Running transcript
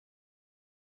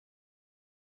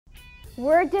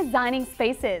We're Designing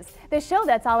Spaces, the show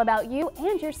that's all about you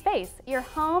and your space, your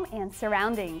home and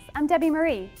surroundings. I'm Debi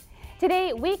Marie.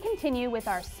 Today, we continue with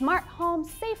our Smart Home,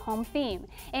 Safe Home theme,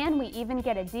 and we even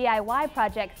get a DIY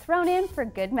project thrown in for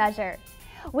good measure.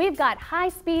 We've got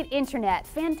high-speed internet,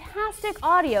 fantastic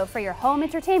audio for your home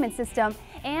entertainment system,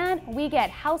 and we get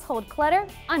household clutter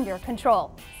under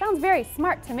control. Sounds very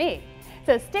smart to me.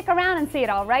 So stick around and see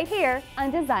it all right here on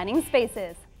Designing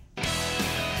Spaces.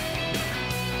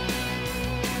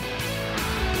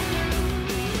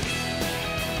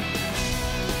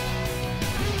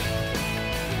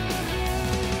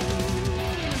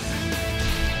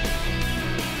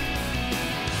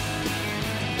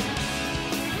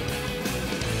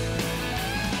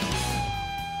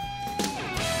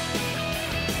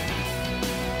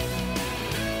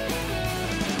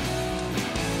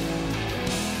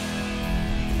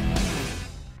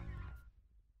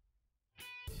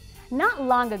 Not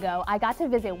long ago, I got to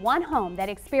visit one home that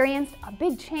experienced a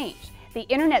big change. The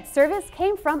internet service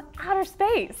came from outer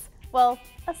space. Well,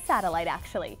 a satellite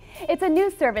actually. It's a new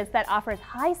service that offers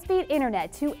high-speed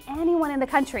internet to anyone in the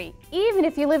country, even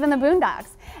if you live in the boondocks.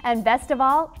 And best of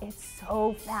all, it's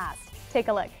so fast. Take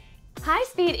a look.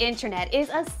 High-speed internet is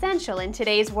essential in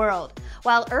today's world.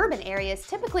 While urban areas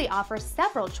typically offer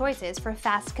several choices for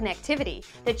fast connectivity,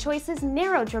 the choices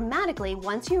narrow dramatically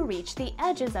once you reach the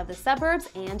edges of the suburbs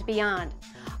and beyond.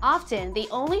 Often, the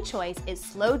only choice is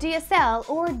slow DSL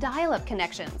or dial-up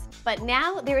connections. But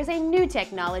now, there is a new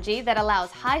technology that allows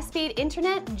high-speed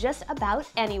internet just about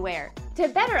anywhere. To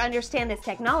better understand this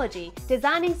technology,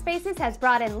 Designing Spaces has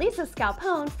brought in Lisa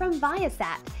Scalpone from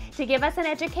ViaSat to give us an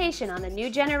education on the new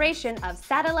generation of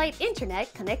satellite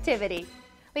internet connectivity.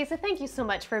 Lisa, thank you so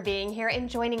much for being here and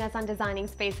joining us on Designing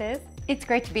Spaces. It's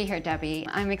great to be here, Debbie.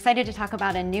 I'm excited to talk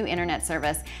about a new internet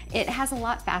service. It has a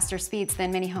lot faster speeds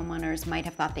than many homeowners might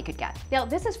have thought they could get. Now,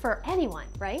 this is for anyone,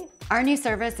 right? Our new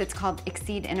service, it's called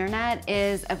Exceed Internet,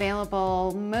 is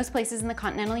available most places in the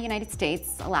continental United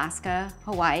States, Alaska,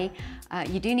 Hawaii.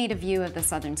 You do need a view of the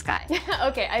southern sky.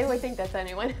 Okay, I would think that's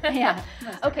anyone. Yeah.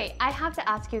 Okay, I have to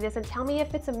ask you this and tell me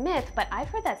if it's a myth, but I've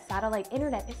heard that satellite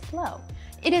internet is slow.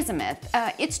 It is a myth.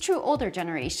 It's true older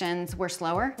generations were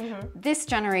slower. This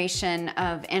generation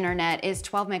of internet is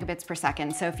 12 megabits per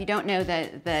second. So if you don't know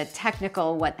the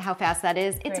technical, how fast that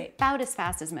is, it's about as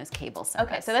fast as most cable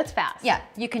service. Okay, so that's fast. Yeah,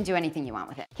 you can do anything you want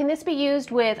with it. Can this be used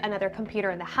with another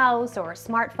computer in the house or a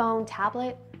smartphone,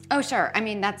 tablet? Oh, sure. I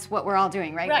mean, that's what we're all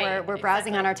doing, right? Right. We're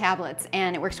browsing on our tablets,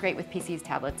 and it works great with PCs,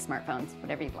 tablets, smartphones,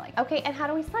 whatever you'd like. Okay, and how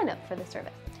do we sign up for the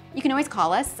service? You can always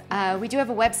call us. We do have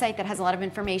a website that has a lot of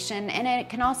information, and it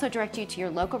can also direct you to your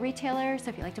local retailer. So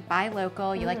if you like to buy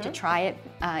local, you like to try it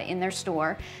in their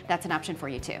store, that's an option for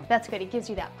you too. That's good. It gives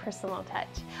you that personal touch.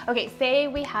 Okay, say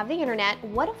we have the internet.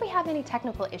 What if we have any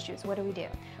technical issues? What do we do?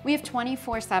 We have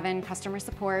 24/7 customer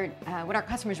support. What our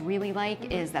customers really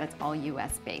like is that it's all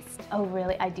US based. Oh,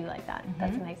 really? I do like that.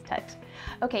 That's a nice touch.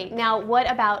 Okay, now what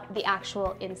about the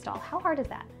actual install? How hard is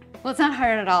that? Well, it's not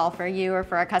hard at all for you or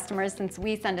for our customers since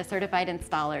we send a certified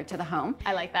installer to the home.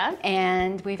 I like that.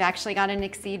 And we've actually got an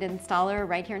Exceed installer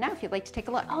right here now if you'd like to take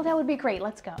a look. Oh, that would be great.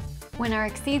 Let's go. When our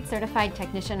Exceed certified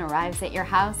technician arrives at your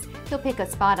house, he'll pick a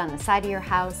spot on the side of your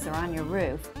house or on your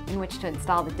roof in which to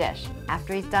install the dish.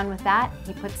 After he's done with that,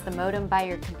 he puts the modem by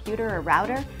your computer or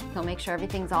router. He'll make sure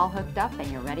everything's all hooked up and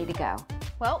you're ready to go.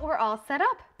 Well, we're all set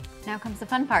up. Now comes the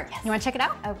fun part. Yes. You want to check it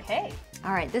out? Okay.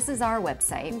 All right, this is our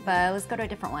website, but let's go to a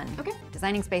different one. Okay.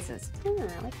 Designing Spaces. I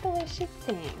like the way she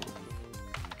sings.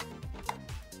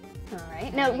 All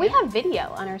right. Now, we have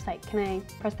video on our site. Can I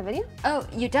press the video? Oh,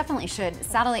 you definitely should.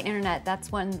 Satellite internet,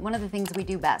 that's one of the things we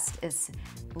do best is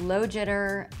low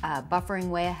jitter, buffering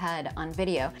way ahead on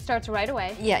video. Starts right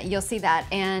away. Yeah, you'll see that.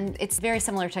 And it's very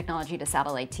similar technology to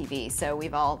satellite TV. So we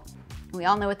all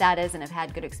know what that is and have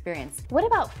had good experience. What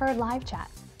about for live chat?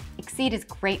 Exceed is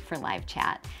great for live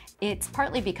chat. It's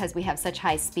partly because we have such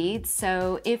high speeds,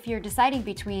 so if you're deciding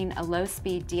between a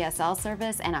low-speed DSL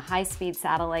service and a high-speed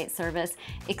satellite service,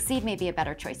 Exceed may be a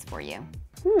better choice for you.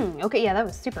 Okay, yeah, that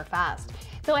was super fast.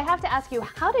 So I have to ask you,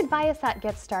 how did ViaSat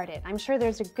get started? I'm sure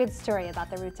there's a good story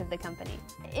about the roots of the company.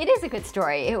 It is a good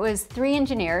story. It was 3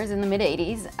 engineers in the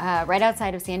mid-'80s, right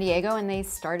outside of San Diego, and they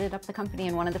started up the company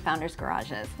in one of the founders'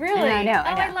 garages. Really? I know.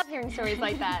 I love hearing stories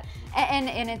like that.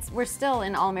 And we're still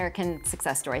an all-American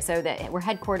success story. So that we're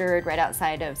headquartered right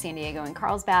outside of San Diego and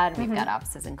Carlsbad. We've got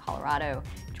offices in Colorado,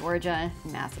 Georgia,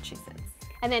 and Massachusetts.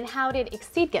 And then how did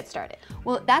Exceed get started?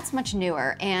 Well, that's much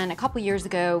newer. And a couple years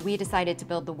ago, we decided to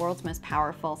build the world's most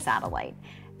powerful satellite.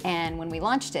 And when we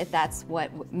launched it, that's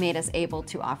what made us able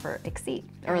to offer Exceed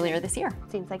earlier this year.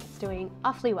 Seems like it's doing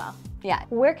awfully well. Yeah.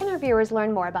 Where can our viewers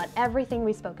learn more about everything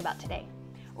we spoke about today?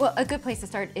 Well, a good place to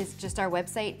start is just our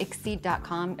website,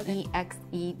 exceed.com,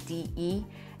 E-X-E-D-E.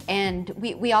 And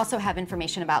we also have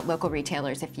information about local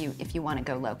retailers if you want to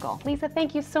go local. Lisa,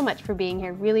 thank you so much for being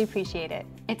here. Really appreciate it.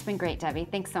 It's been great, Debbie.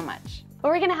 Thanks so much.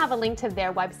 Well, we're going to have a link to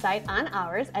their website on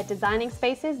ours at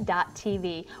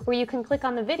designingspaces.tv, where you can click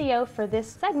on the video for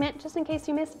this segment just in case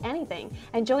you missed anything,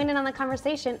 and join in on the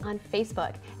conversation on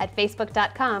Facebook at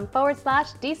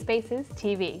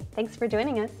facebook.com/dspacestv. Thanks for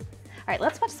joining us. All right,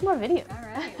 let's watch some more videos. All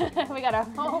right. We got a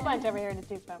whole bunch over here to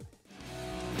choose from.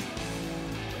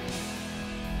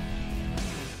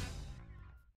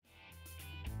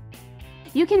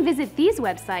 You can visit these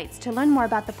websites to learn more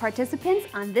about the participants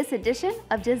on this edition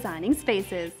of Designing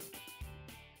Spaces.